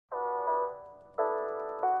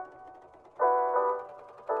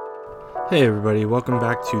Hey everybody, welcome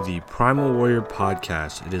back to the Primal Warrior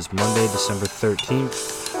Podcast. It is Monday, December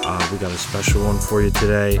 13th. We got a special one for you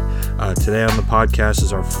today. Today on the podcast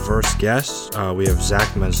is our first guest. We have Zach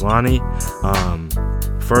Maslany.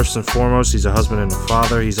 First and foremost, he's a husband and a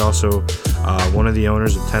father. He's also one of the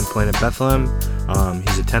owners of 10th Planet Bethlehem.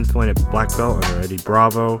 He's a 10th Planet black belt under Eddie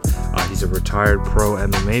Bravo. He's a retired pro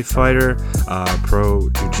MMA fighter, pro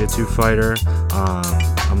jiu-jitsu fighter,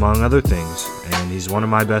 among other things. And he's one of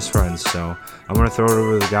my best friends. So I'm going to throw it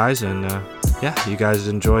over to the guys, and you guys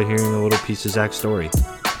enjoy hearing a little piece of Zach's story.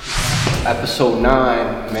 Episode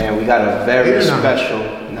 9, man, we got a very special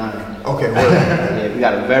 9. Okay, yeah, we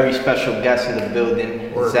got a very special guest in the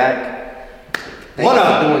building. Word. Zach, thank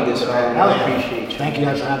you for doing this, man. Hell I yeah. appreciate you. Thank you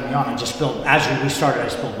guys for having me on. I just spilled, we started, I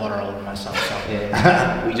spilled water all over myself. So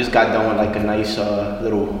Yeah, we just got done with like a nice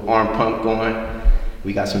little arm pump going.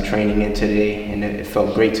 We got some training in today, and it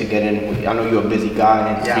felt great to get in. I know you're a busy guy,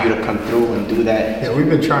 and for you to come through and do that. Yeah, we've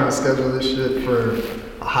been trying to schedule this shit for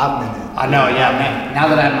a hot minute. I know, yeah, man. Now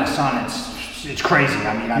that I have my son, it's crazy.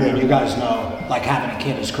 I mean, you guys know, like having a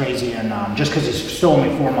kid is crazy, and just because he's still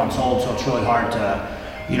only 4 months old, so it's really hard to,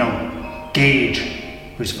 gauge.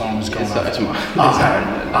 Whose phone is going off? It's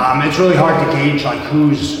mine. It's really hard to gauge like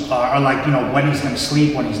who's when he's gonna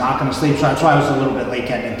sleep, when he's not gonna sleep. So that's why I was a little bit late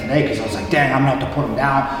getting in today, because I was like, dang, I'm gonna have to put him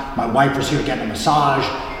down. My wife was here getting a massage.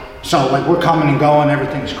 So like we're coming and going,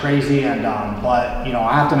 everything's crazy, and but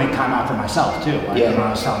I have to make time out for myself too. Like,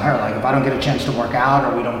 I was telling her, like if I don't get a chance to work out,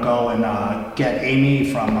 or we don't go and get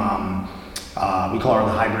Amy from we call her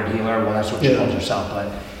the hybrid healer. Well, that's what she calls herself,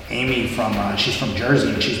 but Amy she's from Jersey,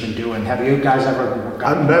 and she's been doing. Have you guys ever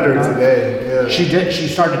gotten? I'm better today. Yeah. She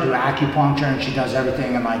started to do acupuncture, and she does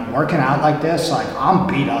everything. And like working out like this, like I'm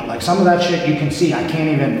beat up. Like some of that shit you can see. I can't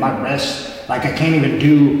even my wrists. Like I can't even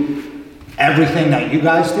do everything that you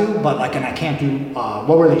guys do. But like, and I can't do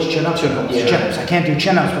what were these chin-ups? Chin-ups. I can't do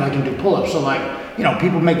chin-ups, but I can do pull-ups. So like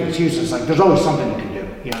people make excuses. Like there's always something you can do.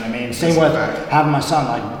 You know what I mean? Same with having my son.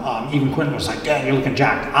 Like even Quentin was like, "Dang, you're looking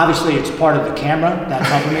jacked." Obviously, it's part of the camera that's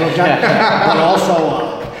helping me look jacked. But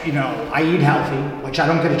also, I eat healthy, which I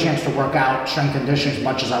don't get a chance to work out strength conditioning as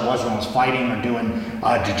much as I was when I was fighting or doing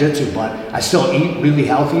jiu-jitsu. But I still eat really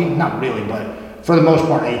healthy. Not really, but for the most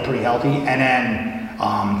part, I eat pretty healthy. And then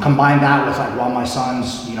combine that with like while my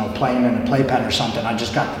son's playing in a playpen or something, I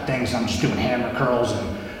just got the things. I'm just doing hammer curls,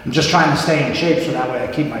 and I'm just trying to stay in shape so that way I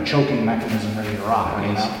keep my choking mechanism ready to rock.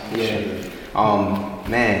 Yeah.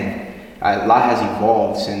 Man, a lot has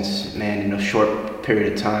evolved since, in a short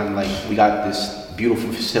period of time. Like we got this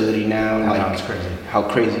beautiful facility now. Like it's crazy. How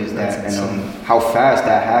crazy is that? And how fast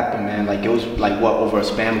that happened, man. Like it was like what, over a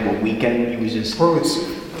span of a weekend? You was just. Bro,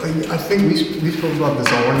 I think we spoke about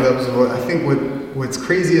this on one of the episodes. I think what's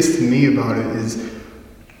craziest to me about it is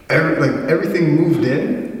everything moved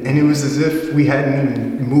in, and it was as if we hadn't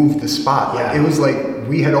even moved the spot. Like, it was like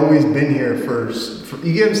we had always been here for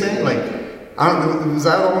you get what I'm saying? Like, I don't know, was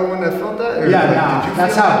I the only one that felt that? Or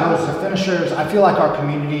That's how it goes. The finishers, I feel like our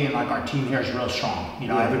community and like our team here is real strong.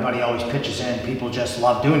 Everybody always pitches in. People just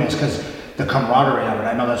love doing this because the camaraderie of it.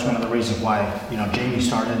 I know that's one of the reasons why, Jaime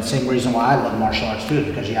started, and the same reason why I love martial arts too,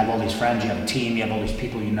 because you have all these friends, you have a team, you have all these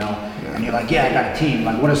people and you're like, I got a team.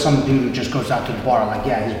 Like, what if some dude who just goes out to the bar, like,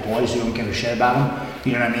 his boys who don't give a shit about him?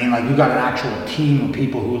 You know what I mean? Like, you got an actual team of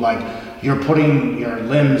people who, like, you're putting your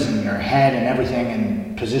limbs and your head and everything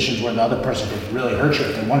in positions where the other person could really hurt you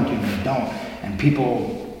if they wanted to, and they don't. And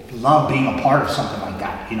people love being a part of something like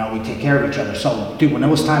that. We take care of each other. So, dude, when it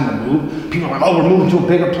was time to move, people were like, we're moving to a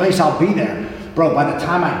bigger place, I'll be there. Bro, by the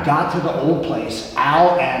time I got to the old place,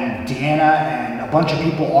 Al and Deanna and a bunch of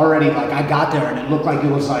people already, like, I got there and it looked like it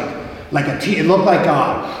was like it looked like,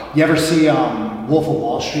 you ever see Wolf of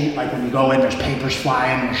Wall Street? Like when you go in, there's papers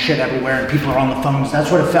flying and shit everywhere and people are on the phones.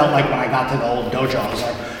 That's what it felt like when I got to the old dojo. I was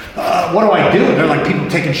like, what do I do? And they're like people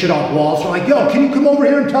taking shit off walls. They're like, yo, can you come over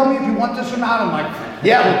here and tell me if you want this or not? I'm like,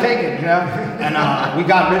 yeah, we'll take it, And we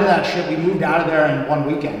got rid of that shit. We moved out of there in one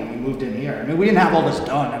weekend and we moved in here. I mean, we didn't have all this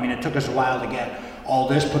done. I mean, it took us a while to get all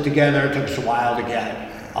this put together. It took us a while to get,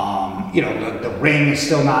 the ring is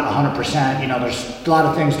still not 100%. There's a lot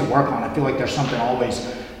of things to work on. I feel like there's something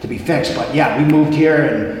always to be fixed. But yeah, we moved here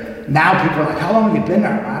and now people are like, how long have you been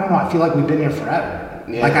there? I don't know. I feel like we've been here forever.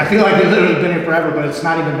 Yeah. Like I feel like we've literally been here forever, but it's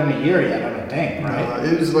not even been a year yet, I don't think, right?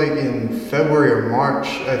 It was like in February or March,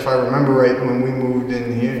 if I remember right, when we moved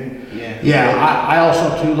in here. I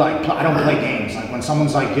also too, like, I don't play games. Like when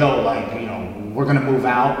someone's like, yo, like, we're gonna move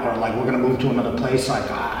out or like we're gonna move to another place, like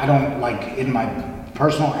I don't, like in my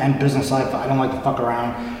personal and business life, I don't like to fuck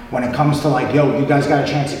around. When it comes to like, yo, you guys got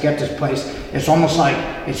a chance to get this place, it's almost like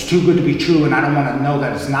it's too good to be true, and I don't want to know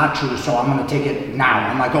that it's not true, so I'm going to take it now.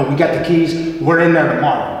 I'm like, oh, we got the keys, we're in there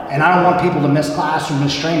tomorrow. And I don't want people to miss class or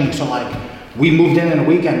miss training, so like, we moved in a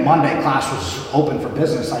weekend. Monday, class was open for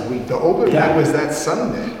business. Like the open night was that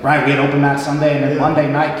Sunday. Right, we had open that Sunday, and then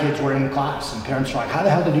Monday night, kids were in class, and parents were like, how the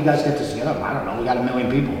hell did you guys get this together? I don't know, we got 1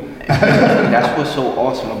 million people. That's what's so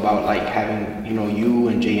awesome about like having, you know, you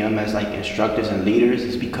and JM as like instructors and leaders,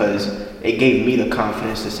 is because it gave me the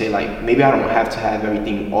confidence to say like, maybe I don't have to have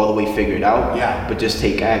everything all the way figured out, but just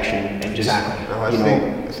take action and just,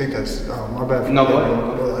 I think that's, my bad. No, go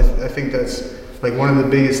ahead. I think that's like one of the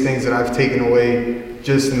biggest things that I've taken away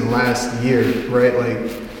just in the last year, right?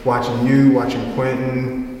 Like watching you, watching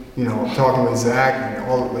Quentin, you know, talking with Zach and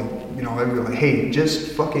all, like, you know, everybody, like, hey,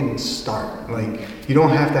 just fucking start. Like, you don't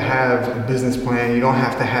have to have a business plan. You don't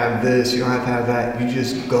have to have this. You don't have to have that. You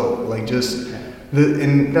just go. Like,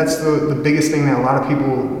 and that's the biggest thing that a lot of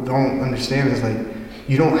people don't understand is like,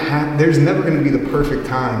 you don't have, there's never going to be the perfect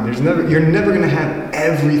time. You're never going to have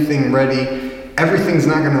everything ready. Everything's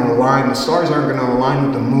not going to align. The stars aren't going to align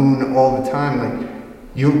with the moon all the time. Like,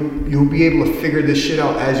 you'll be able to figure this shit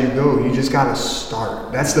out as you go. You just got to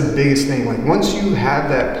start. That's the biggest thing. Like, once you have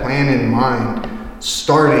that plan in mind,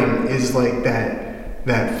 starting is like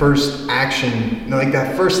that first action. Like,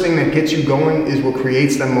 that first thing that gets you going is what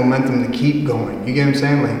creates that momentum to keep going. You get what I'm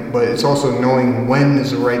saying? Like, but it's also knowing when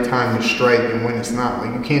is the right time to strike and when it's not.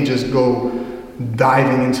 Like, you can't just go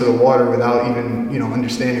diving into the water without even, you know,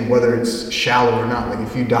 understanding whether it's shallow or not. Like,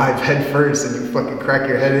 if you dive head first and you fucking crack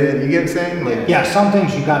your head in, you get what I'm saying? Like, yeah, some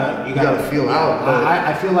things you gotta feel out. But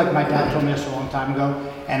I feel like my dad told me this a long time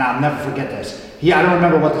ago, and I'll never forget this. I don't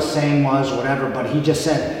remember what the saying was or whatever, but he just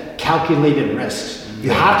said calculated risks. You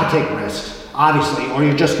have to take risks, obviously, or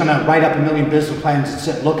you're just gonna write up 1 million business plans and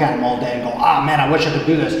sit and look at them all day and go, oh man, I wish I could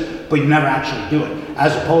do this, but you never actually do it.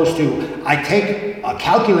 As opposed to, I take a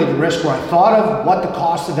calculated risk where I thought of what the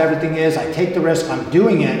cost of everything is, I take the risk, I'm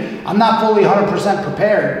doing it. I'm not fully 100%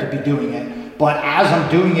 prepared to be doing it, but as I'm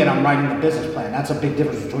doing it, I'm writing the business plan. That's a big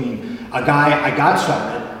difference between a guy, I got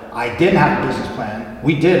started, I didn't have a business plan,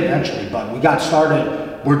 we did eventually, but we got started,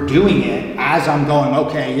 we're doing it as I'm going,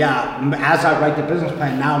 okay, as I write the business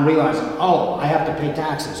plan, now I'm realizing, oh, I have to pay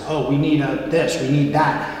taxes, oh, we need this, we need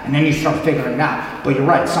that, and then you start figuring it out. But you're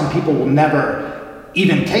right, some people will never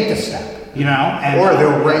even take the step, you know? And, or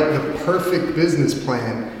they'll write the perfect business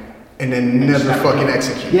plan and then never fucking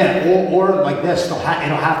execute. Yeah, or like this, it'll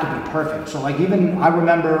have to be perfect. So like, even I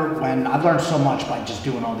remember when I've learned so much by just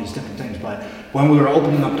doing all these different things, but when we were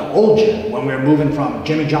opening up the old gym, when we were moving from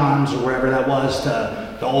Jimmy John's or wherever that was to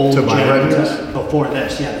the old gym before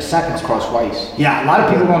this, the second across Weiss. Yeah, a lot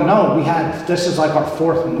of people don't know this is like our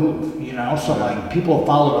 4th move, you know. So like, people have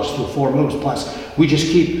followed us through 4 moves. Plus, we just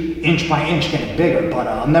keep inch by inch getting bigger. But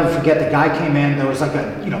I'll never forget, the guy came in. There was like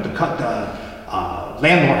the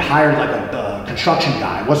landlord hired like a construction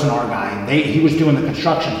guy. It wasn't our guy. He was doing the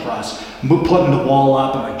construction for us, putting the wall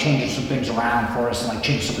up and like changing some things around for us and like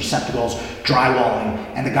changing some receptacles, drywalling.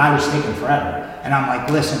 And the guy was taking forever. And I'm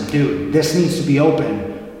like, listen, dude, this needs to be open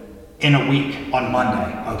in a week on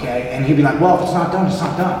Monday, okay? And he'd be like, well, if it's not done, it's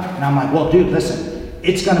not done. And I'm like, well, dude, listen,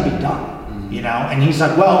 it's gonna be done, you know? And he's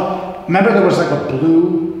like, well, remember there was like a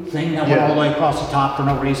blue thing that went all the way across the top for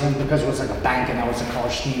no reason, because it was like a bank and that was a color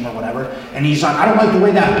scheme or whatever. And he's like, I don't like the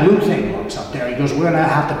way that blue thing looks up there. He goes, we're gonna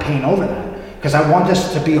have to paint over that, because I want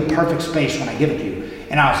this to be a perfect space when I give it to you.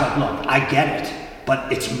 And I was like, look, I get it,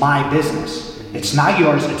 but it's my business. It's not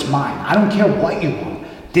yours, it's mine. I don't care what you want.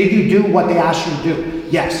 Did you do what they asked you to do?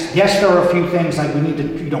 Yes, there are a few things like we need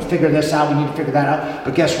to, figure this out, we need to figure that out,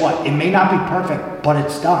 but guess what? It may not be perfect, but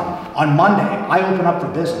it's done. On Monday, I open up for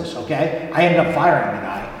business, okay? I ended up firing the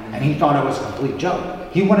guy, and he thought it was a complete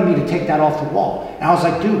joke. He wanted me to take that off the wall. And I was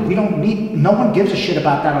like, dude, no one gives a shit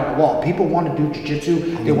about that on the wall. People want to do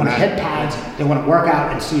jiu-jitsu, they want to hit pads, they want to work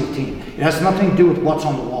out and see a team. It has nothing to do with what's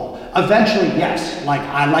on the wall. Eventually, yes, like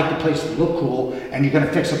I like the place to look cool, and you're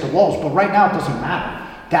gonna fix up the walls, but right now it doesn't matter.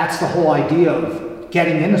 That's the whole idea of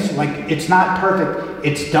getting in this, like, it's not perfect,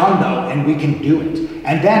 it's done though, and we can do it.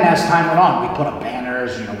 And then as time went on, we put up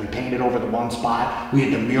banners, we painted over the one spot, we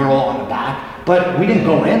had the mural on the back, but we didn't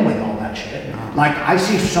go in with all that shit. Like, I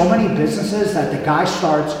see so many businesses that the guy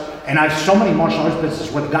starts, and I have so many martial arts businesses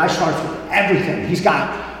where the guy starts with everything. He's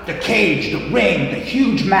got the cage, the ring, the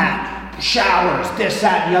huge mat, showers, this,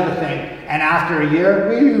 that, and the other thing. And after a year,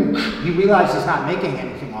 he realizes he's not making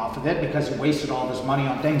anything off of it because he wasted all this money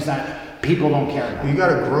on things that people don't care about. You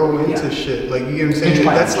gotta grow into shit. Like, you get what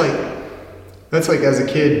I'm saying? That's like as a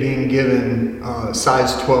kid being given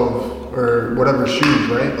size 12 or whatever shoes,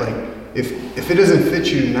 right? Like if it doesn't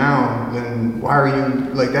fit you now, then why are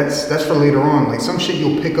you like that's for later on. Like some shit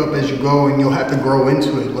you'll pick up as you go and you'll have to grow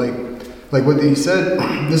into it. Like what he said,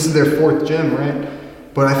 this is their 4th gym, right?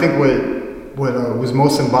 But I think what was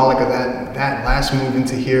most symbolic of that last move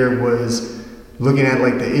into here was looking at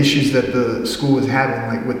like the issues that the school was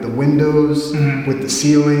having, like with the windows, with the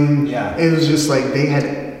ceiling. Yeah. It was just like they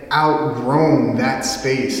had outgrown that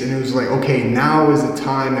space, and it was like, okay, now is the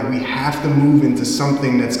time that we have to move into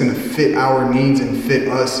something that's going to fit our needs and fit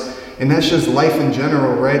us. And that's just life in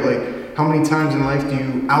general, right? Like how many times in life do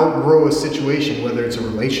you outgrow a situation, whether it's a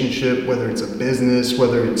relationship, whether it's a business,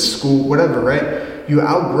 whether it's school, whatever, right? You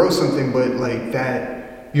outgrow something, but like that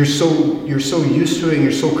you're so used to it and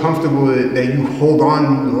you're so comfortable with it that you hold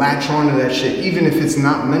on, latch on to that shit, even if it's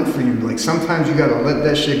not meant for you. Like sometimes you gotta let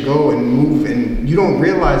that shit go and move, and you don't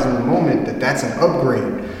realize in the moment that that's an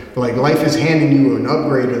upgrade. Like life is handing you an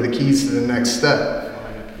upgrade or the keys to the next step.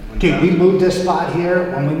 Dude, we moved this spot here.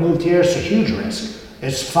 When we moved here, it's a huge risk.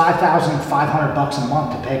 It's $5,500 a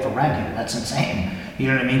month to pay for rent here. That's insane. You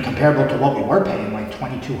know what I mean? Comparable to what we were paying, like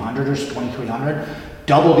 $2,200 or $2,300.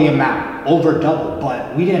 Double the amount, over double.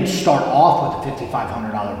 But we didn't start off with a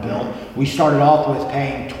 $5,500 bill. We started off with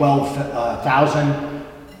paying it was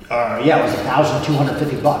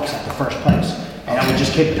 $1,250 at the first place. And then we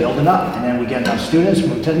just kept building up. And then we get enough students,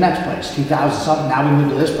 move to the next place, 2,000 something. Now we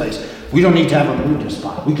move to this place. We don't need to ever move this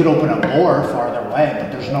spot. We could open up more farther away, but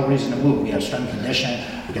there's no reason to move. We have strength and conditioning.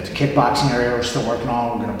 We got the kickboxing area we're still working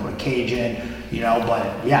on. We're gonna put a cage in, you know, but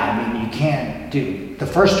yeah, I mean, you can't, dude. The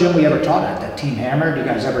first gym we ever taught at, that Team Hammer, do you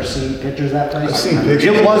guys ever see pictures of that place? I've seen pictures.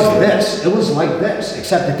 It was this. It was like this,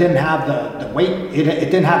 except it didn't have the weight. It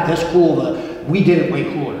didn't have this cool. We did it way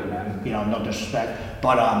cooler than them, you know, no disrespect.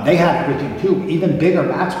 But they had everything too, even bigger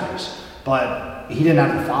mat space. But he didn't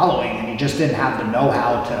have the following, and he just didn't have the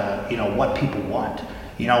know-how to, you know, what people want.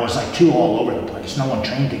 You know, it was like too all over the place. No one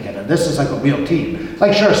trained together. This is like a real team.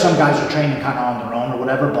 Like, sure, some guys are training kind of on their own or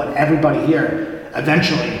whatever, but everybody here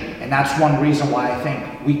eventually, and that's one reason why I think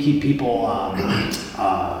we keep people,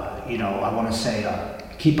 you know, I want to say,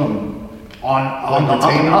 keep them on the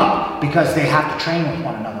up and up, because they have to train with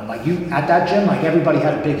one another. Like you at that gym, like everybody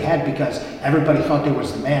had a big head because everybody thought they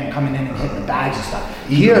was the man coming in and hitting the bags and stuff.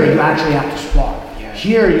 Here, you actually have to spar.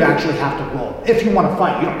 Here, you actually have to roll. If you want to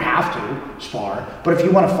fight, you don't have to spar, but if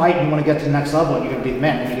you want to fight and you want to get to the next level and you're going to be the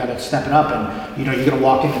man, then you got to step it up, and you know, you're going to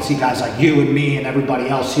walk in and see guys like you and me and everybody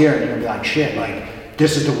else here, and you're going to be like, shit, like,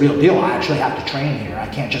 this is the real deal. I actually have to train here. I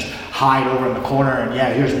can't just hide over in the corner and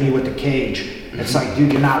yeah, here's me with the cage. It's like,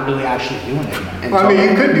 dude, you're not really actually doing it, man. Well, I mean,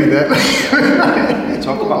 you could do that.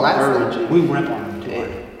 Talk about courage. We rip on them too.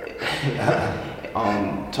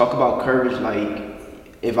 Talk about courage. Like,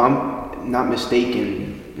 if I'm not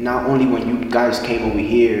mistaken, not only when you guys came over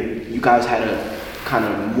here, you guys had to kind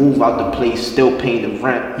of move out the place, still paying the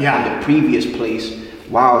rent on the previous place,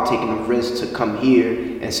 while taking the risk to come here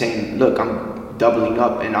and saying, look, I'm doubling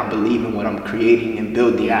up and I believe in what I'm creating and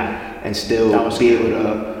building, and still be able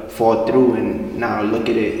to fall through, and now look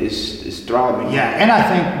at it, it's thriving. Yeah, and I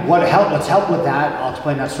think what's helped with that, I'll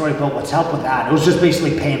explain that story, but what's helped with that, it was just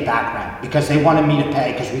basically paying back rent, because they wanted me to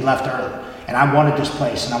pay because we left early. And I wanted this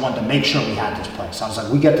place, and I wanted to make sure we had this place. I was like,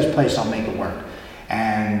 we get this place, I'll make it work.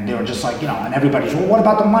 And they were just like, you know, and everybody's, well, what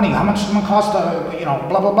about the money? How much is it going to cost, you know,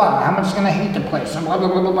 blah, blah, blah. How much is it going to heat the place? And blah, blah,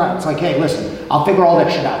 blah, blah, blah. It's like, hey, listen, I'll figure all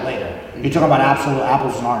that shit out later. You're talking about absolute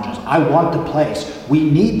apples and oranges. I want the place. We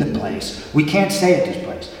need the place. We can't stay at this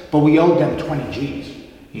place. But we owed them 20 G's,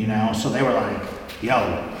 you know? So they were like,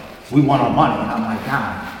 yo, we want our money. And I'm like,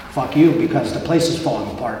 nah, fuck you, because the place is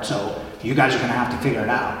falling apart. So you guys are going to have to figure it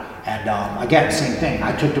out. And again, same thing.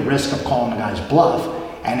 I took the risk of calling the guy's bluff,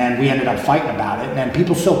 and then we ended up fighting about it. And then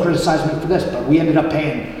people still criticize me for this, but we ended up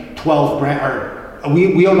paying 12 grand, or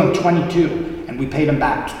we owed them 22, and we paid them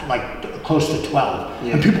back like close to 12.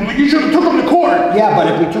 Yeah. And people were like, you should have took them to court. Yeah, but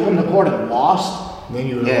if we took them to court and lost, then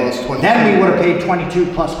you would have lost 20. Then we would have paid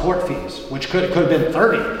 22 plus court fees, which could have been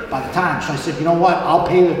 30 by the time. So I said, you know what? I'll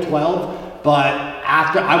pay the 12, but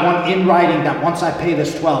after I want in writing that once I pay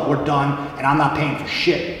this 12, we're done, and I'm not paying for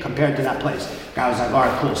shit compared to that place. Guy was like, all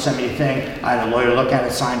right, cool, send me a thing. I had a lawyer look at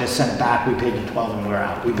it, signed it, sent it back. We paid the 12 and we're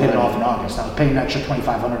out. We paid it off in August. I was paying an extra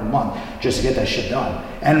 $2,500 a month just to get that shit done.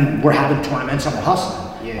 And we're having tournaments and we're hustling.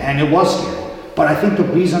 And it was scary. But I think the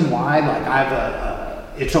reason why, like,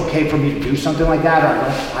 it's okay for me to do something like that, or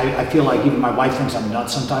I feel like even my wife thinks I'm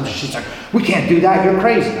nuts sometimes. She's like, we can't do that, you're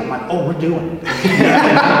crazy. I'm like, oh, we're doing it.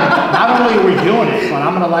 Not only are we doing it, but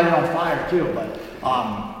I'm gonna light it on fire too.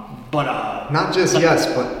 But not just yes,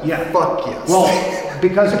 but yeah, fuck yes. Well,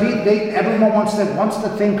 because everyone wants to, once the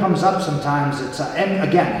thing comes up sometimes, and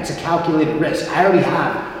again, it's a calculated risk. I already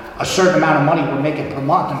have a certain amount of money we're making per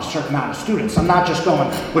month and a certain amount of students. I'm not just going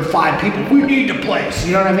with 5 people, we need the place,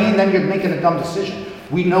 you know what I mean? Then you're making a dumb decision.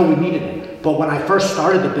 We know we needed it. But when I first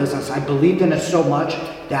started the business, I believed in it so much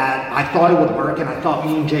that I thought it would work, and I thought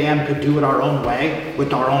me and JM could do it our own way,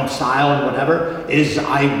 with our own style and whatever,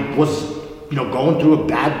 I was going through a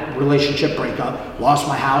bad relationship breakup, lost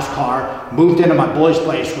my house, car, moved into my boy's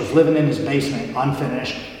place, was living in his basement,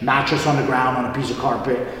 unfinished, mattress on the ground on a piece of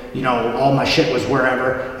carpet, all my shit was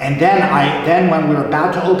wherever. And then when we were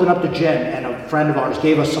about to open up the gym, and a friend of ours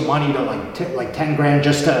gave us some money to like 10 grand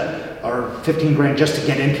or 15 grand just to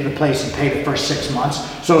get into the place and pay the first 6 months.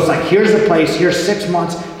 So it's like, here's the place, here's 6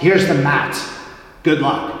 months, here's the mats, good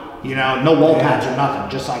luck. No wall pads or nothing.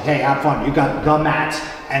 Just like, hey, have fun. You got the mats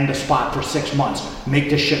and the spot for 6 months. Make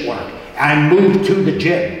this shit work. And I moved to the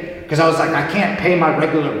gym because I was like, I can't pay my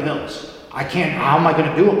regular bills. How am I going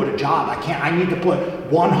to do it with a job? I need to put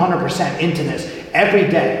 100% into this every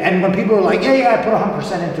day. And when people are like, yeah, I put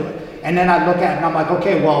 100% into it. And then I look at it and I'm like,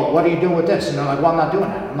 okay, well, what are you doing with this? And they're like, well, I'm not doing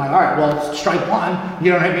that. I'm like, all right, well, strike one.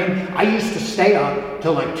 You know what I mean? I used to stay up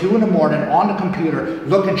till like 2 a.m. on the computer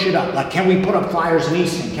looking shit up. Like, can we put up flyers in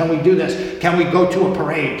Easton? Can we do this? Can we go to a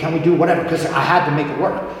parade? Can we do whatever? Because I had to make it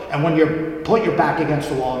work. And when you put your back against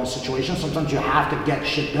the wall in a situation, sometimes you have to get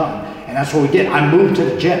shit done. And that's what we did. I moved to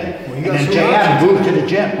the gym. And then JM moved to the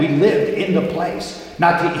gym. We lived in the place.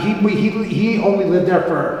 He only lived there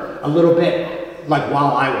for a little bit, like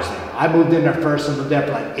while I was there. I moved in there first and lived there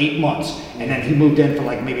for like 8 months. And then he moved in for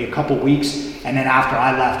like maybe a couple weeks. And then after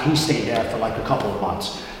I left, he stayed there for like a couple of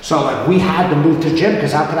months. So like we had to move to gym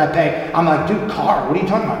because how could I pay? I'm like, dude, car, what are you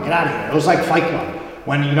talking about? Get out of here. It was like Fight Club.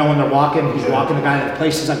 When they're walking, he's walking the guy to the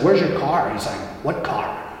place. He's like, where's your car? He's like, what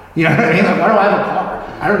car? You know what I mean? Like, why do I have a car?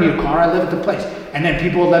 I don't need a car. I live at the place. And then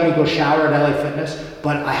people would let me go shower at LA Fitness,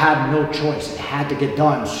 but I had no choice. It had to get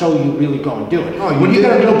done, so you really go and do it. When you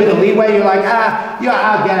got a little bit of leeway, you're like, I'll get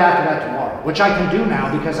after that tomorrow, which I can do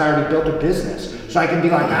now because I already built a business. So I can be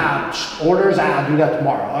like, orders, I'll do that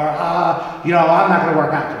tomorrow. Or, I'm not going to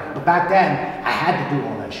work out today. But back then, I had to do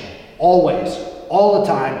all that shit. Always, all the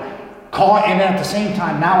time. And at the same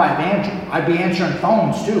time, now I have Andrew. I'd be answering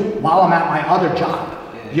phones too while I'm at my other job.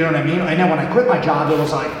 You know what I mean? And then when I quit my job, it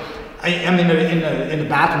was like, I'm in the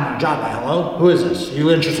bathroom on a job, like, hello, who is this? You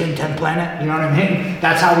interested in 10 Planet? You know what I mean?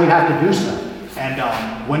 That's how we'd have to do stuff.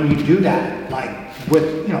 And when you do that, like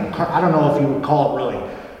with, I don't know if you would call it really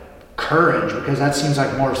courage, because that seems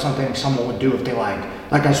like more something someone would do if they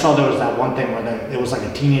like I saw there was that one thing where it was like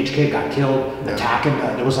a teenage kid got killed attacking,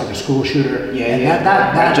 there was like a school shooter.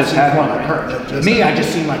 That just had more like courage. Me, I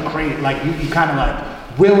just seem like crazy, like you kind of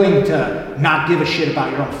like willing to not give a shit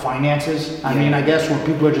about your own finances. I mean, I guess when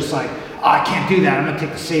people are just like, oh, I can't do that, I'm gonna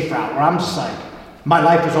take the safe route, where I'm just like, my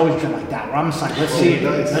life has always been like that, where I'm just like, let's see it.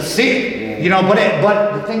 But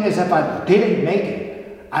the thing is, if I didn't make it,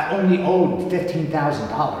 I only owed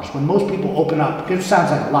 $15,000. When most people open up, it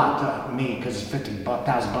sounds like a lot to me because it's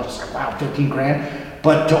 $15,000. It's like, wow, 15 grand.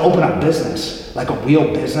 But to open a business, like a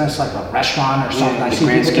real business, like a restaurant or something, I see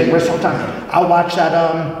people get rich all the time. I'll watch that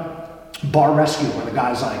Bar Rescue where the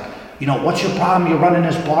guy's like, what's your problem? You're running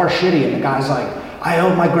this bar shitty. And the guy's like, I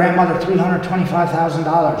owe my grandmother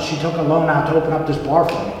 $325,000. She took a loan out to open up this bar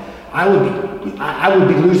for me. I would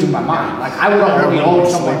be losing my mind. Like I would have already owed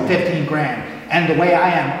someone 15 grand. And the way I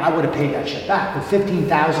am, I would have paid that shit back. But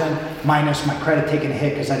 15,000 minus my credit taking a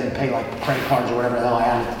hit because I didn't pay like credit cards or whatever the hell I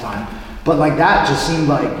had at the time. But like that just seemed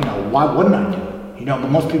like, why wouldn't I do it? But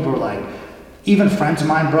most people were like, even friends of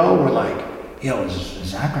mine, bro, were like, yo, is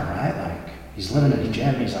Zach all right? Like, he's living in the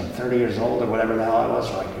gym, he's like 30 years old or whatever the hell I was.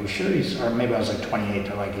 Like, are you sure or maybe I was like 28.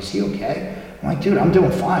 They're like, is he okay? I'm like, dude, I'm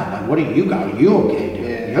doing fine. Like, what do you got? Are you okay, dude?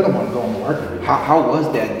 Yeah. You're the one going to work every day. How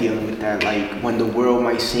was that dealing with that? Like, when the world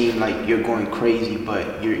might seem like you're going crazy,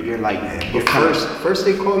 but you're like, you're first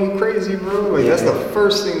they call you crazy, bro. Like, that's the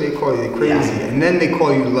first thing they call you, crazy. Yeah. And then they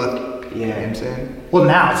call you lucky. Yeah. You know what I'm saying? Well,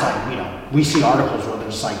 now it's like, we see articles where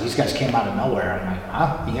there's like, these guys came out of nowhere. I'm like,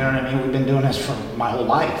 huh? You know what I mean? We've been doing this for my whole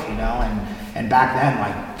life, and back then,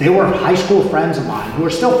 like, they were high school friends of mine, who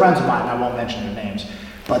are still friends of mine, I won't mention their names,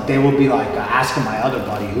 but they would be like asking my other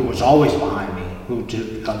buddy, who was always behind me, who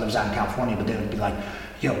lives out in California, but they would be like,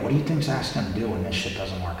 yo, what do you think Zach's gonna do when this shit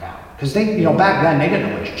doesn't work out? Because they, back then, they didn't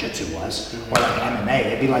know what jiu-jitsu was, or like MMA.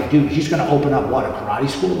 They'd be like, dude, he's gonna open up what, a karate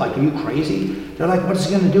school? Like, are you crazy? They're like, what is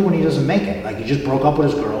he gonna do when he doesn't make it? Like, he just broke up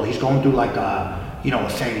with his girl, he's going through like a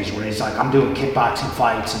phase where he's like, I'm doing kickboxing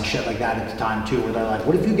fights and shit like that at the time too, where they're like,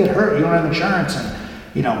 what if you get hurt? You don't have insurance. And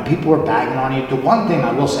people were bagging on you. The one thing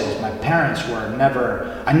I will say is my parents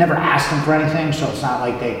I never asked them for anything, so it's not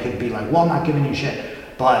like they could be like, well, I'm not giving you shit.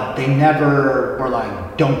 But they never were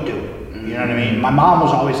like, don't do it. You know what I mean? My mom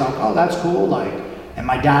was always like, oh, that's cool. Like, and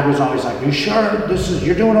my dad was always like, you sure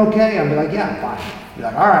you're doing okay? I'd be like, yeah, I'm fine. Be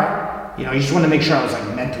like, all right. You just wanted to make sure I was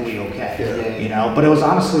like mentally okay. But it was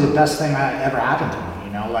honestly the best thing that ever happened to me.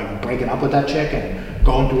 Like breaking up with that chick and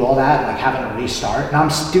going through all that, like having to restart.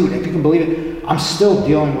 And dude, if you can believe it, I'm still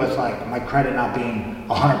dealing with like my credit not being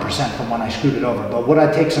 100% from when I screwed it over. But would I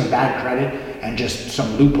take some bad credit and just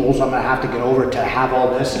some loopholes I'm gonna have to get over to have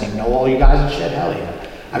all this and know all you guys and shit? Hell yeah.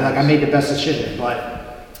 I made the best decision.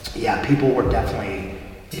 But yeah, people were definitely,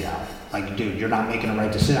 like, dude, you're not making the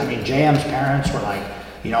right decision. I mean, JM's parents were like,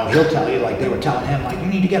 he'll tell you, like, they were telling him, like, you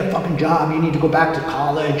need to get a fucking job, you need to go back to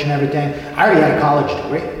college and everything. I already had a college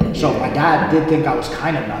degree. So my dad did think I was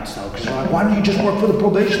kind of nuts, though, because they're like, why don't you just work for the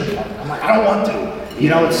probation department? I'm like, I don't want to.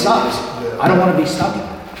 It sucks. I don't want to be stuck in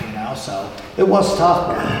it, So it was tough,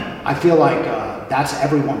 but I feel like that's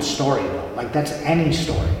everyone's story, though. Like, that's any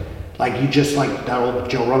story. Like, you just, like, that old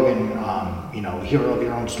Joe Rogan, hero of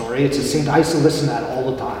your own story. It's the same. I used to listen to that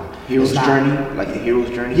all the time. Hero's journey, like the hero's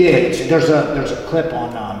journey. Yeah, there's a clip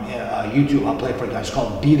on YouTube I'll play for you guys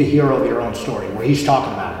called "Be the Hero of Your Own Story," where he's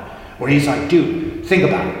talking about it. Where he's like, dude, think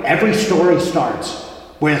about it. Every story starts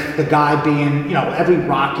with the guy being, every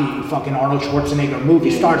Rocky, fucking Arnold Schwarzenegger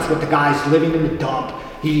movie starts with the guy's living in the dump.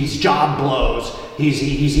 His job blows. He's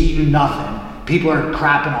eating nothing. People are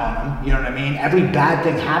crapping on him. You know what I mean? Every bad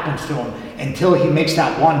thing happens to him until he makes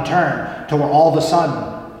that one turn to where all of a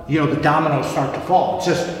sudden, the dominoes start to fall. It's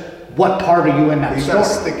just, what part are you in that story? You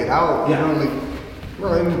gotta stick it out. Yeah.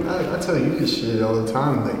 I tell you this shit all the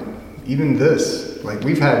time. Like, even this, like,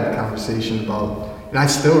 we've had conversations about, and I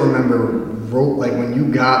still remember, like, when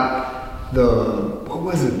you got what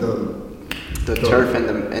was it, the turf and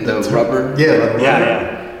the rubber.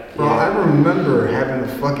 Yeah. Bro, I remember having a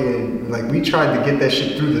fucking, like, we tried to get that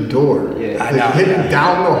shit through the door. Yeah. Like, hitting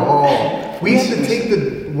down the hall. We had to take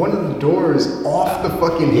one of the doors off the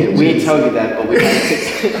fucking hinges. We didn't tell you that, but we had to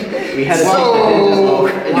take the hinges off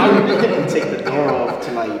and take the door off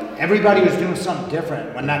to, like... Everybody was doing something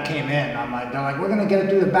different when that came in. They're like, we're going to get it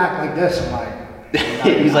through the back like this. I'm like...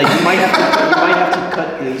 He's like, you might have to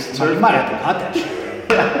cut this turf. You might have to cut that shit.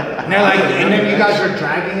 And they're like, and then you guys were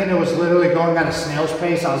dragging it. It was literally going at a snail's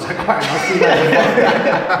pace. I was like, all right, I'll see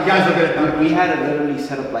that. You guys are gonna. We had to literally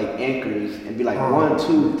set up like anchors and be like 1,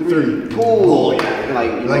 2, 3, pull.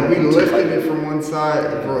 Like we lifted it from one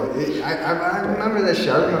side, bro. I remember that shit.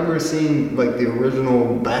 I remember seeing like the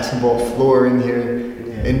original basketball floor in here,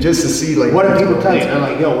 and just to see like. What did people tell you? They're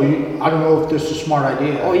like, yo, I don't know if this is a smart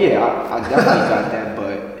idea. Oh yeah, I definitely got that, but.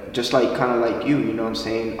 Just like kind of like you know what I'm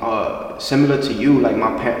saying? Similar to you, like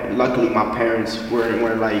luckily my parents were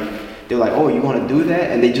like, they're like, oh, you want to do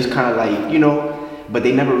that? And they just kind of like, but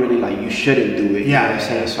they never really like, you shouldn't do it. You know what I'm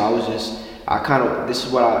saying? So this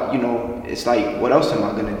is what it's like, what else am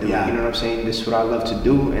I going to do? Yeah. You know what I'm saying? This is what I love to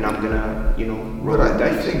do, and I'm going to, roll the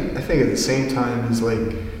dice. I think at the same time is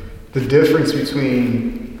like the difference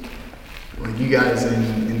between like you guys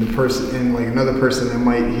and the person and like another person that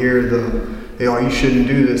might hear you shouldn't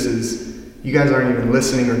do this is you guys aren't even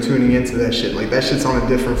listening or tuning into that shit. Like that shit's on a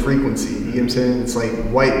different frequency. You know what I'm saying? It's like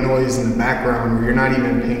white noise in the background where you're not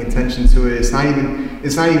even paying attention to it. It's not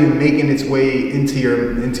even making its way into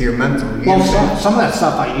your mental. Some of that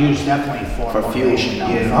stuff I use definitely for motivation.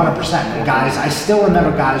 100%. And guys, I still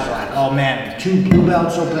remember guys were like, oh man, 2 blue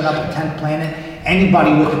belts opening up a 10th planet.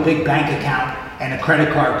 Anybody with a big bank account and a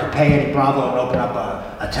credit card could pay Eddie Bravo and open up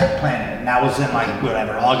a 10th planet. And that was in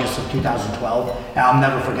August of 2012. And I'll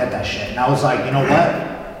never forget that shit. And I was like, you know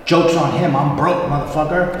what? Joke's on him. I'm broke,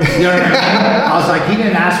 motherfucker. You know what I mean? I was like, he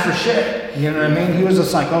didn't ask for shit. You know what I mean? He was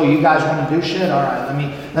just like, oh, you guys want to do shit? All right,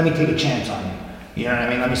 let me take a chance on you. You know what I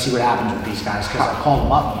mean? Let me see what happens with these guys. Because I called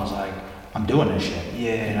him up and was like, I'm doing this shit.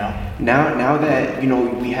 Yeah. Now that,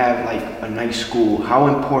 we have like a nice school, how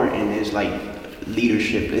important is like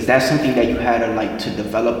leadership? Is that something that you had to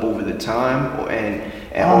develop over the time,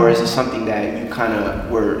 or is it something that you kind of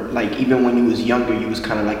were like, even when you was younger, you was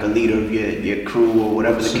kind of like a leader of your crew or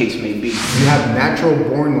whatever the case may be? You have natural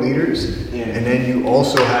born leaders, and then you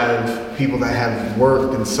also have people that have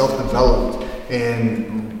worked and self-developed,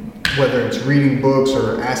 and whether it's reading books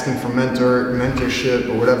or asking for mentorship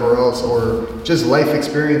or whatever else, or just life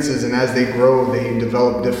experiences, and as they grow, they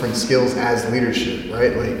develop different skills as leadership,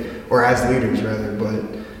 right? Or as leaders rather, but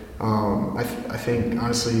I think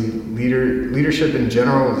honestly leadership in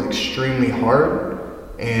general is extremely hard,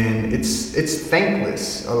 And it's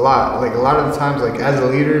thankless a lot. Like a lot of the times, like as a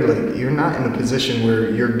leader, like you're not in a position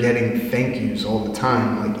where you're getting thank yous all the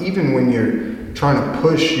time. Like even when you're trying to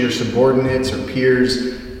push your subordinates or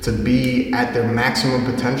peers to be at their maximum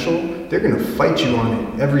potential, they're gonna fight you on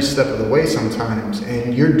it every step of the way sometimes,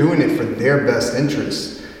 and you're doing it for their best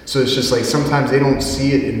interest. So it's just like sometimes they don't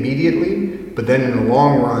see it immediately, but then in the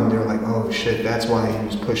long run, they're like, oh shit, that's why he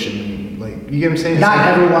was pushing me. Like, you get what I'm saying? Not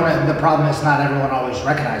everyone, the problem is not everyone always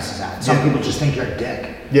recognizes that. Some people just think you're a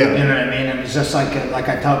dick. Yeah. You know what I mean? And it's just like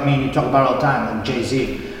I tell me and you talk about all the time, like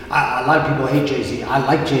Jay-Z. A lot of people hate Jay-Z. I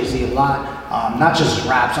like Jay-Z a lot. Not just his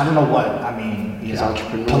raps. I don't know what, I mean, you know,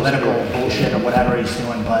 political bullshit or whatever he's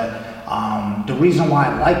doing, but the reason why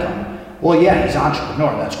I like him, well, yeah, he's an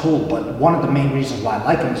entrepreneur, that's cool, but one of the main reasons why I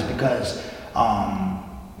like him is because,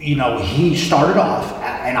 you know, he started off,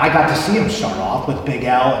 and I got to see him start off with Big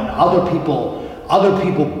L, and other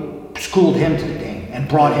people schooled him to the game and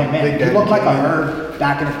brought him in. He looked like a herd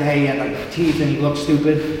back in the day. He had like teeth and he looked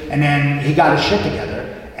stupid, and then he got his shit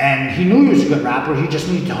together, and he knew he was a good rapper. He just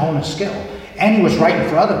needed to hone his skill, and he was writing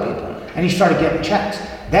for other people, and he started getting checks.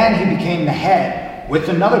 Then he became the head with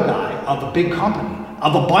another guy of a big company,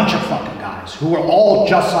 of a bunch of fucking guys who were all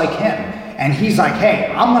just like him. And he's like,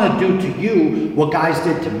 hey, I'm gonna do to you what guys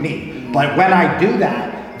did to me. But when I do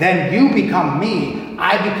that, then you become me,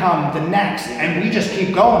 I become the next, and we just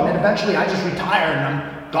keep going. And eventually I just retire and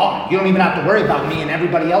I'm gone. You don't even have to worry about me, and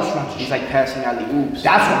everybody else runs. He's like passing alley oops.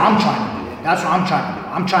 That's what I'm trying to do. That's what I'm trying to do.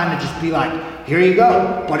 I'm trying to just be like, here you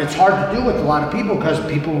go. But it's hard to do with a lot of people because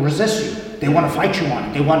people resist you. They want to fight you on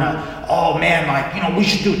it. They want to, oh man, like, you know, we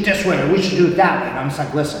should do it this way or we should do it that way. And I'm just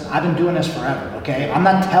like, listen, I've been doing this forever, okay? I'm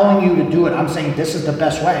not telling you to do it. I'm saying this is the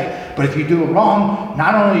best way. But if you do it wrong,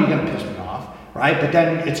 not only are you going to piss me off, right? But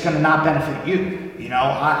then it's going to not benefit you. You know,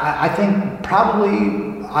 I think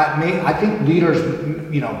probably, I think leaders,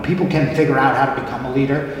 you know, people can figure out how to become a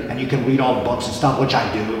leader, and you can read all the books and stuff, which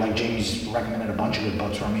I do. Like Jamie's recommended a bunch of good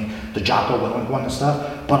books for me, the Jocko Willink one and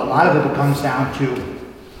stuff. But a lot of it comes down to,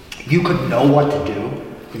 you could know what to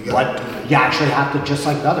do, but you actually have to, just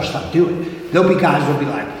like the other stuff, do it. There'll be guys who'll be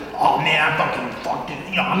like, oh man, I fucked it,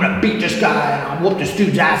 you know, I'm gonna beat this guy, and I'll whoop this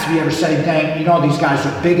dude's ass if he ever said anything. You know, these guys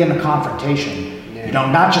are big into confrontation, you know,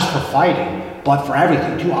 not just for fighting, but for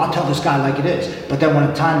everything too. I'll tell this guy like it is. But then when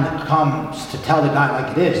the time comes to tell the guy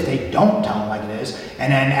like it is, they don't tell him like it is,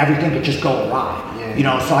 and then everything could just go awry. Yeah. You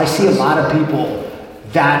know, so I see a lot of people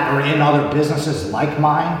that are in other businesses like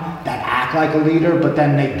mine that act like a leader, but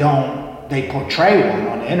then they portray one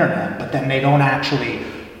on the internet, but then they don't actually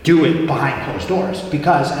do it behind closed doors.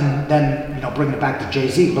 Because, and then, you know, bringing it back to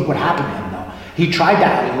Jay-Z, look what happened to him though. He tried to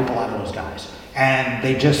alley-oop a lot of those guys, and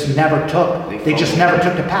they just never took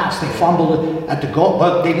the pass. They fumbled at the goal,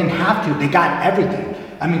 but they didn't have to. They got everything.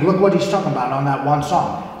 I mean, look what he's talking about on that one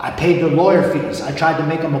song. I paid the lawyer fees. I tried to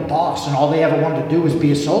make him a boss, and all they ever wanted to do was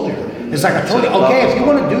be a soldier. It's like, I told you, okay, if you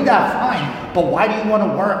want to do that, fine, but why do you want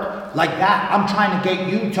to work like that? I'm trying to get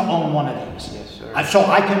you to own one of these. Yes, sir. So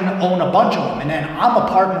I can own a bunch of them, and then I'm a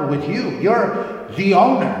partner with you. You're the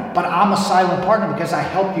owner, but I'm a silent partner because I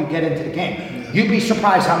helped you get into the game. You'd be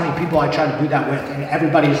surprised how many people I try to do that with, and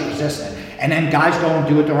everybody's resistant. And then guys go and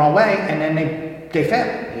do it their own way, and then they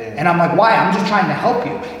fail. And I'm like, why? I'm just trying to help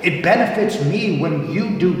you. It benefits me when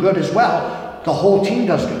you do good as well. The whole team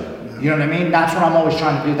does good. You know what I mean? That's what I'm always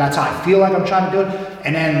trying to do. That's how I feel like I'm trying to do it.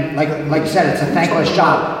 And then, like you said, it's a thankless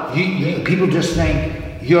job. People just think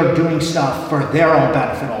you're doing stuff for their own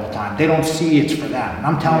benefit all the time. They don't see it's for them. And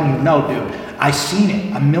I'm telling you, no, dude. I've seen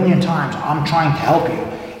it a million times. I'm trying to help you.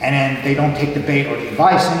 And then they don't take the bait or the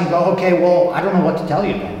advice. And you go, okay, well, I don't know what to tell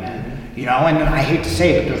you then, man. You know, and I hate to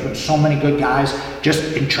say it, but there's been so many good guys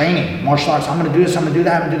just in training, martial arts. I'm going to do this, I'm going to do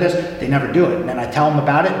that, I'm going to do this. They never do it. And then I tell them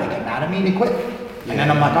about it, and they get mad at me, and they quit. And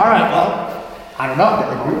then I'm like, all right, well, I don't know.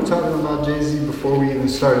 Like we were talking about Jay-Z before we even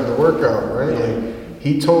started the workout, right? Yeah. Like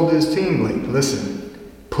he told his team, like, listen,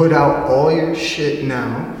 put out all your shit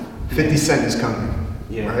now. 50 Cent is coming,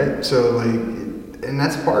 right? So like, and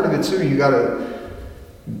that's part of it too. You gotta,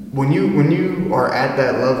 when you are at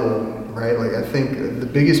that level, right? Like I think the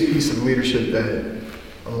biggest piece of leadership that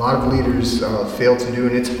a lot of leaders fail to do,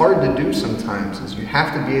 and it's hard to do sometimes, is you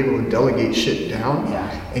have to be able to delegate shit down.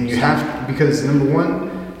 And you have, because number one,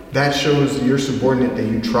 that shows your subordinate that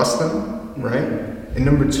you trust them, right? And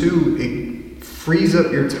number two, it frees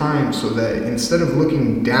up your time so that instead of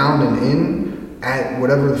looking down and in at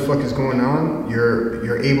whatever the fuck is going on,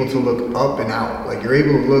 you're able to look up and out. Like you're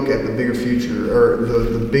able to look at the bigger future or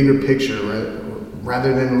the bigger picture, right?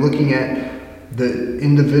 Rather than looking at the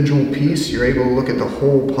individual piece, you're able to look at the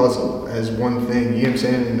whole puzzle as one thing. You know what I'm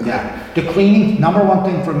saying? Yeah. The cleaning, number one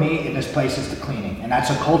thing for me in this place is the cleaning. And and that's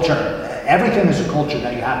a culture. Everything is a culture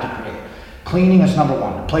that you have to create. Cleaning is number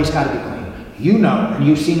one. The place got to be clean. You know, and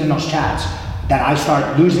you've seen in those chats, that I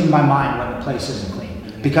start losing my mind when the place isn't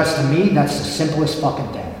clean. Because to me, that's the simplest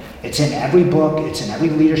fucking thing. It's in every book, it's in every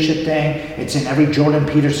leadership thing, it's in every Jordan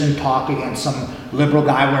Peterson talk against some liberal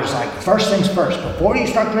guy where it's like, first things first, before you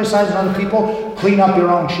start criticizing other people, clean up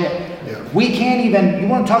your own shit. Yeah. We can't even, you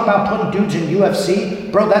want to talk about putting dudes in UFC?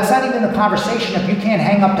 Bro, that's not even a conversation if you can't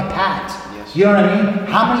hang up the pads. Yes. You know what I mean?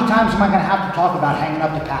 How many times am I going to have to talk about hanging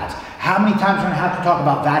up the pads? How many times am I going to have to talk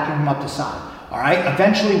about vacuuming up the side? All right,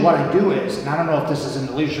 eventually what I do is, and I don't know if this is in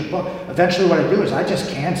the leadership book, eventually what I do is I just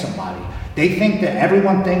can somebody. They think that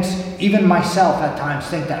everyone thinks, even myself at times,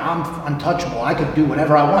 think that I'm untouchable. I could do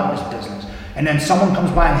whatever I want in this business. And then someone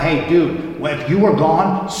comes by and, hey, dude, if you were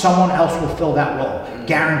gone, someone else will fill that role.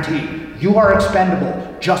 Guaranteed. You are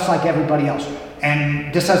expendable, just like everybody else.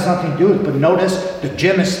 And this has nothing to do with it, but notice the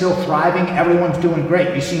gym is still thriving. Everyone's doing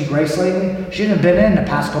great. You seen Grace lately? She hasn't been in the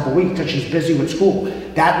past couple of weeks because she's busy with school.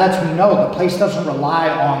 That lets me know the place doesn't rely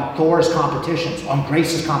on Thor's competitions, on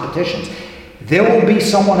Grace's competitions. There will be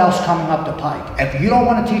someone else coming up the pike. If you don't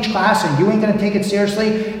want to teach class and you ain't going to take it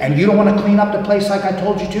seriously and you don't want to clean up the place like I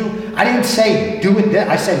told you to, I didn't say do it.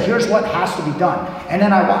 I said here's what has to be done. And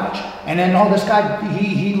then I watch. And then, oh, this guy,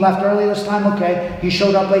 he left early this time, okay. He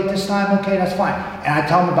showed up late this time, okay, that's fine. And I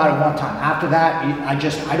tell him about it one time. After that,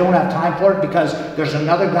 I don't have time for it because there's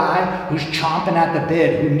another guy who's chomping at the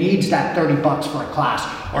bit who needs that $30 for a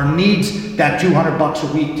class or needs that $200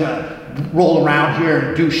 a week to roll around here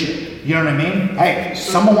and do shit. You know what I mean? Hey, if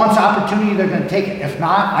someone wants the opportunity, they're gonna take it. If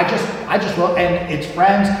not, I just look, and it's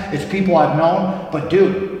friends, it's people I've known, but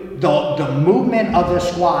dude, the movement of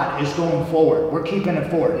this squad is going forward. We're keeping it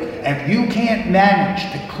forward. If you can't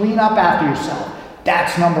manage to clean up after yourself,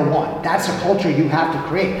 that's number one. That's a culture you have to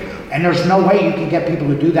create. And there's no way you can get people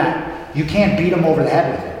to do that. You can't beat them over the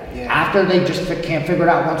head with it. Yeah. After they just can't figure it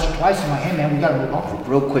out once or twice, I'm like, hey man, we gotta move on.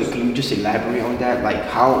 Real quick, can you just elaborate on that? Like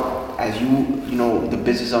how, as you know, the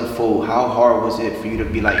business unfold, how hard was it for you to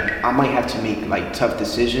be like, I might have to make like tough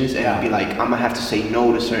decisions and be like, I'm gonna have to say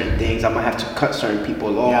no to certain things. I might have to cut certain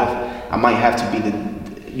people off. Yeah. I might have to be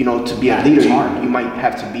to be a leader, you might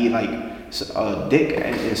have to be like a dick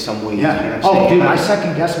in some way. Yeah. You know what I'm saying? Dude, I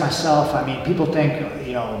second guess myself. I mean, people think,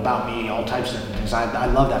 about me, all types of things. I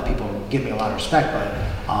love that people give me a lot of respect, but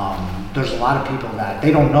there's a lot of people that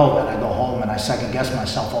they don't know that I go home and I second guess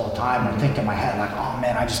myself all the time or think in my head like, oh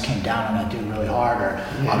man, I just came down on that dude really hard,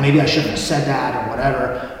 or maybe I shouldn't have said that or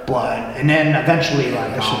whatever. And then eventually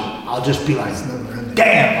like I'll just be like,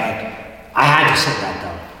 damn, like I had to say that though.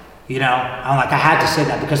 I'm like, I had to say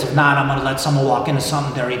that because if not, I'm gonna let someone walk into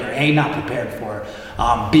something they're either A, not prepared for,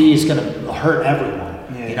 B, is gonna hurt everyone.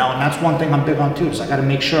 And that's one thing I'm big on too, is I gotta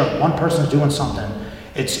make sure if one person's doing something,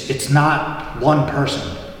 it's not one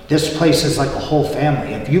person. This place is like a whole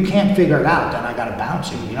family. If you can't figure it out, then I gotta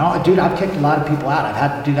bounce you. Dude, I've kicked a lot of people out. I've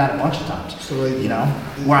had to do that a bunch of times. So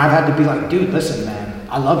where I've had to be like, dude, listen, man,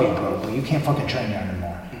 I love you, bro, but you can't fucking train here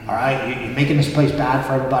anymore. All right, you're making this place bad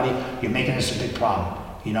for everybody. You're making this a big problem.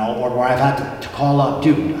 Or where I've had to call up,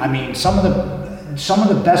 dude. I mean, some of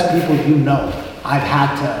the best people I've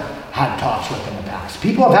had to have talks with in the past.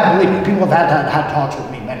 People have had, believe me, people have had talks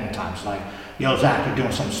with me many times, like, yo, Zach, you're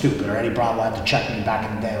doing something stupid, or Eddie Bravo had to check me back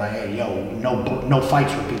in the day, like, hey, yo, no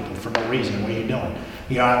fights with people for no reason, what are you doing?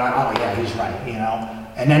 I'm like, oh yeah, he's right,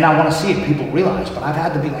 and then I want to see if people realize, but I've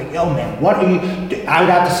had to be like, yo man, what are you, I would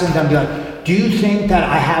have to sit down and be like, do you think that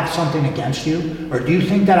I have something against you? Or do you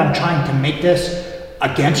think that I'm trying to make this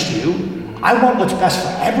against you? I want what's best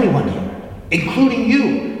for everyone here, including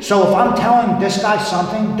you. So if I'm telling this guy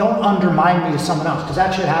something, don't undermine me to someone else, because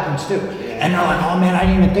that shit happens too. And they're like, oh man, I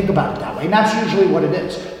didn't even think about it that way. And that's usually what it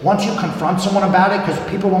is. Once you confront someone about it, because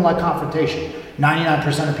people don't like confrontation.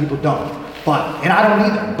 99% of people don't. And I don't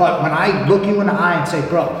either. But when I look you in the eye and say,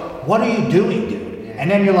 bro, what are you doing, dude? And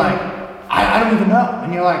then you're like, I don't even know.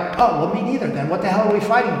 And you're like, oh, well, me neither. Then what the hell are we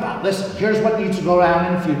fighting about? Listen, here's what needs to go down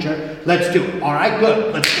in the future. Let's do it. All right,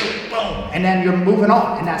 good. Let's do it. Boom. And then you're moving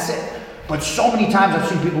on, and that's it. But so many times I've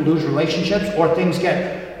seen people lose relationships or things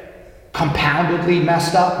get compoundedly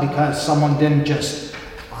messed up because someone didn't just...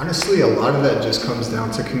 Honestly, a lot of that just comes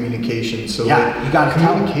down to communication. So you got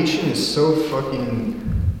communication is so fucking...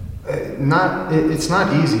 it's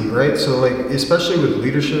not easy, right? So especially with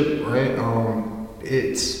leadership, right?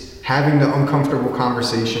 It's having the uncomfortable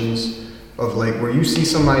conversations of where you see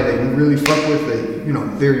somebody that you really fuck with,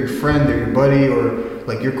 that they're your friend, they're your buddy, or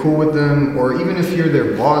you're cool with them, or even if you're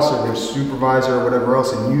their boss or their supervisor or whatever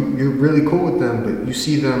else, and you're really cool with them, but you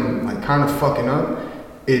see them kind of fucking up,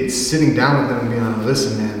 it's sitting down with them and being like,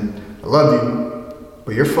 listen man, I love you,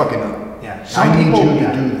 but you're fucking up. Yeah. I need you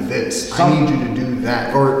to do this. I need you to do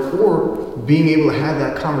that. Or being able to have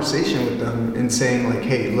that conversation with them and saying like,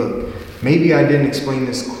 hey, look, maybe I didn't explain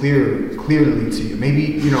this clearly to you.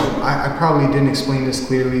 Maybe, I probably didn't explain this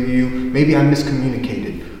clearly to you. Maybe I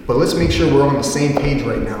miscommunicated. But let's make sure we're on the same page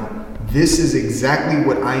right now. This is exactly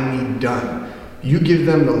what I need done. You give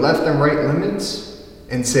them the left and right limits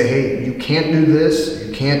and say, hey, you can't do this,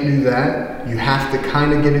 you can't do that. You have to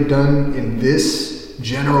kind of get it done in this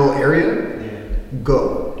general area.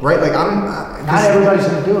 Go. Right? Like, not everybody's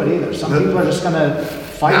going to do it either. Some people are just going to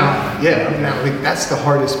fight. Now, like, that's the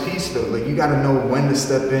hardest piece, though. Like, you got to know when to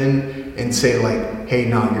step in and say, like, hey,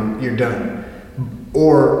 no, you're done.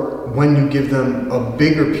 Or when you give them a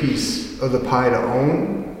bigger piece of the pie to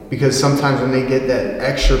own, because sometimes when they get that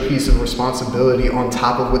extra piece of responsibility on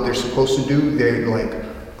top of what they're supposed to do, they're like,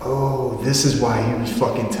 oh, this is why he was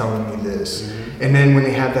fucking telling me this. Mm-hmm. And then when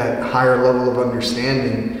they have that higher level of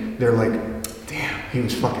understanding, they're like, damn, he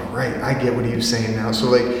was fucking right. I get what he was saying now. So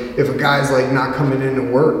like, if a guy's like not coming in to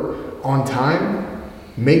work on time,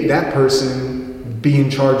 make that person be in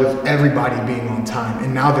charge of everybody being on time.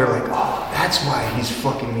 And now they're like, oh, that's why he's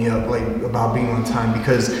fucking me up, like, about being on time,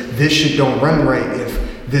 because this shit don't run right if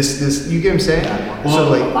this, you get what I'm saying? Yeah. Well, so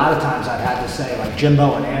like, a lot of times I've had to say, like,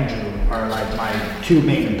 Jimbo and Andrew are like my two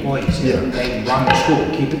main employees. Yeah. They run the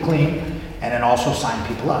school, keep it clean, and then also sign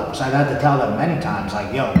people up. So I've had to tell them many times,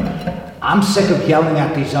 like, yo, I'm sick of yelling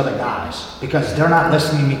at these other guys because they're not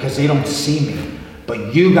listening to me because they don't see me.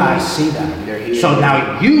 But you guys see them. So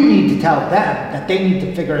now you need to tell them that they need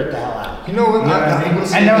to figure it the hell out. You know what?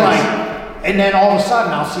 And they're like, and then all of a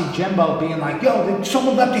sudden I'll see Jimbo being like, yo,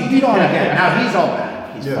 someone left the heat on again. Now he's all bad.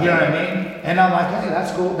 You know what I mean? And I'm like, hey,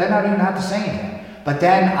 that's cool. Then I don't even have to say anything. But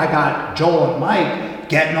then I got Joel and Mike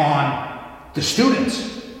getting on the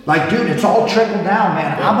students. Like, dude, it's all trickled down,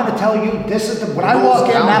 man. Yeah. I'm going to tell you, this is when I walk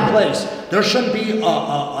in that place, there shouldn't be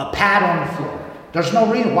a pad on the floor. There's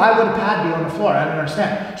no reason. Why would a pad be on the floor? I don't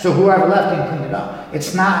understand. So whoever left didn't clean it up.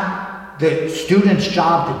 It's not the student's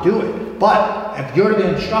job to do it. But if you're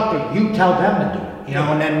the instructor, you tell them to do it. You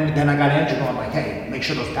know, and then I got Andrew going like, hey, make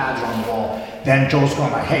sure those pads are on the wall. Then Joel's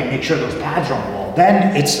going like, hey, make sure those pads are on the wall.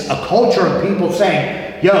 Then it's a culture of people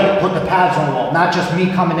saying, yo, put the pads on the wall. Not just me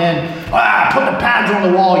coming in, put the pads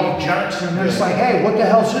on the wall, you jerks. And they're just like, hey, what the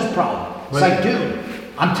hell's his problem? It's like, dude,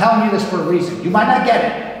 I'm telling you this for a reason. You might not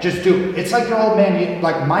get it, just do it. It's like your old man,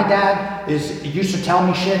 like my dad used to tell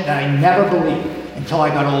me shit that I never believed until I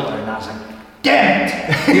got older. And I was like, damn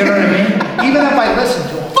it. You know what I mean? Even if I listen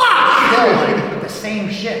to him, still like the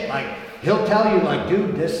same shit. Like, he'll tell you like,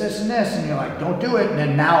 dude, this, and this. And you're like, don't do it. And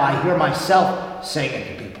then now I hear myself saying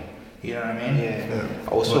it to people. You know what I mean? Yeah.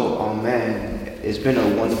 Also, man, it's been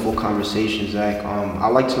a wonderful conversation, Zach. I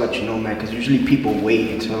like to let you know, man, because usually people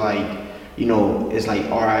wait until like, you know, it's like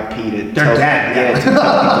RIP to they're dead. Yeah, to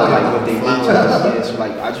tell people like what they need to do. Yeah, so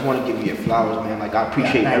like, I just want to give you your flowers, man. Like, I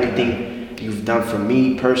appreciate everything you've done for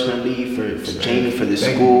me personally, for Jaime, for the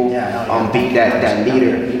school, being that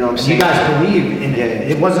leader. You know what I'm saying? You guys believe in it.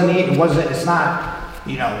 It's not,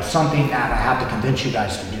 you know, something that I have to convince you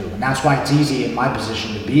guys to do. And that's why it's easy in my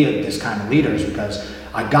position to be this kind of leader, is because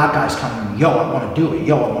I got guys coming, yo, I want to do it.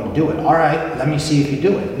 Yo, I want to do it. All right, let me see if you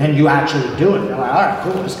do it. And then you actually do it. They're like, all right,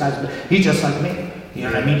 cool. This he's just like me. You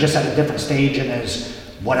know what I mean? Just at a different stage in his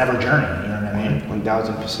whatever journey. You know what I mean?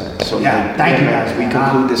 1000%. So yeah, thank you guys. We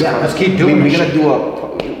conclude this. Yeah, let's keep doing. We're gonna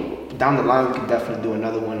do down the line. We can definitely do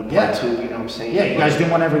another one, part 2. You know what I'm saying? Yeah, you guys do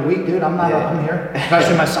one every week, dude. I'm here. Especially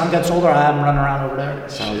when my son gets older, I have him running around over there.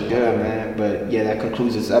 Sounds good, man. But yeah, that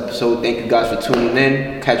concludes this episode. Thank you guys for tuning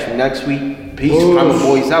in. Catch you next week. Peace. Primal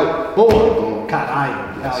Boys out. Boom. God,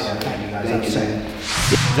 hell yeah. Thank you guys. Thank you.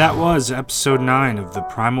 That was episode 9 of the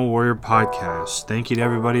Primal Warrior podcast. Thank you to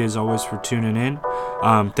everybody, as always, for tuning in.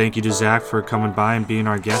 Thank you to Zach for coming by and being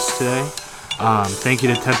our guest today. Thank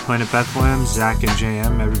you to Planet Bethlehem, Zach and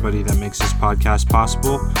JM, everybody that makes this podcast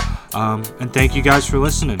possible. And thank you guys for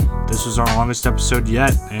listening. This was our longest episode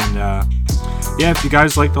yet. And if you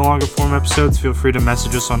guys like the longer form episodes, feel free to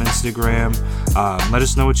message us on Instagram. Let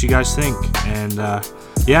us know what you guys think. And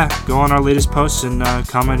go on our latest posts and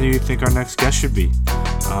comment who you think our next guest should be.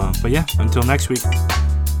 Until next week.